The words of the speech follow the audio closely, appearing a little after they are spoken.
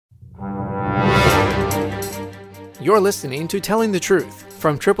You're listening to Telling the Truth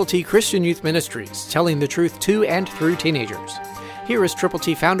from Triple T Christian Youth Ministries, telling the truth to and through teenagers. Here is Triple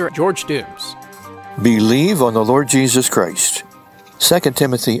T founder George Dooms. Believe on the Lord Jesus Christ. 2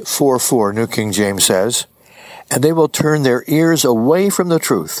 Timothy 4:4, New King James says, "And they will turn their ears away from the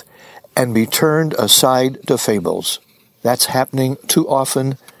truth and be turned aside to fables." That's happening too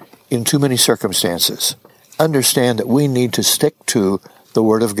often in too many circumstances. Understand that we need to stick to the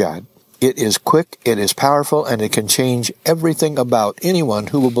Word of God. It is quick, it is powerful, and it can change everything about anyone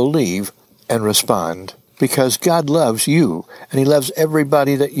who will believe and respond. Because God loves you, and He loves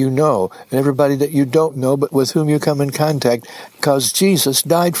everybody that you know, and everybody that you don't know, but with whom you come in contact, because Jesus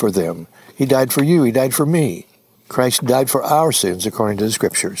died for them. He died for you, He died for me. Christ died for our sins, according to the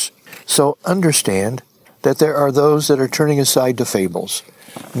Scriptures. So understand that there are those that are turning aside to fables,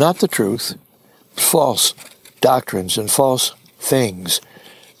 not the truth, false doctrines and false things.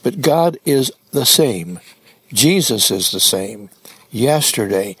 But God is the same. Jesus is the same.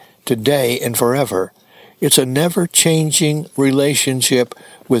 Yesterday, today, and forever. It's a never-changing relationship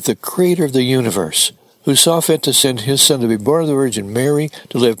with the Creator of the universe, who saw fit to send His Son to be born of the Virgin Mary,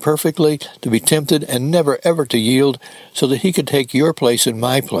 to live perfectly, to be tempted, and never ever to yield, so that He could take your place and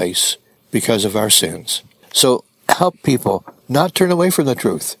my place because of our sins. So help people not turn away from the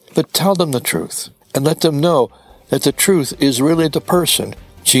truth, but tell them the truth, and let them know that the truth is really the person,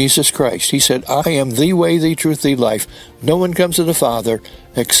 Jesus Christ. He said, "I am the way, the truth, the life. No one comes to the Father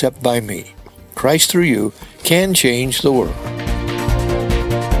except by me." Christ through you can change the world.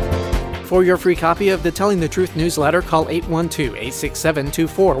 For your free copy of the Telling the Truth newsletter, call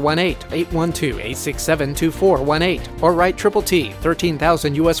 812-867-2418, 812-867-2418, or write Triple T,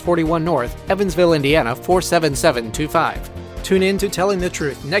 13,000 U.S. 41 North, Evansville, Indiana, 47725. Tune in to Telling the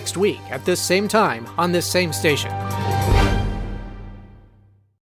Truth next week at this same time on this same station.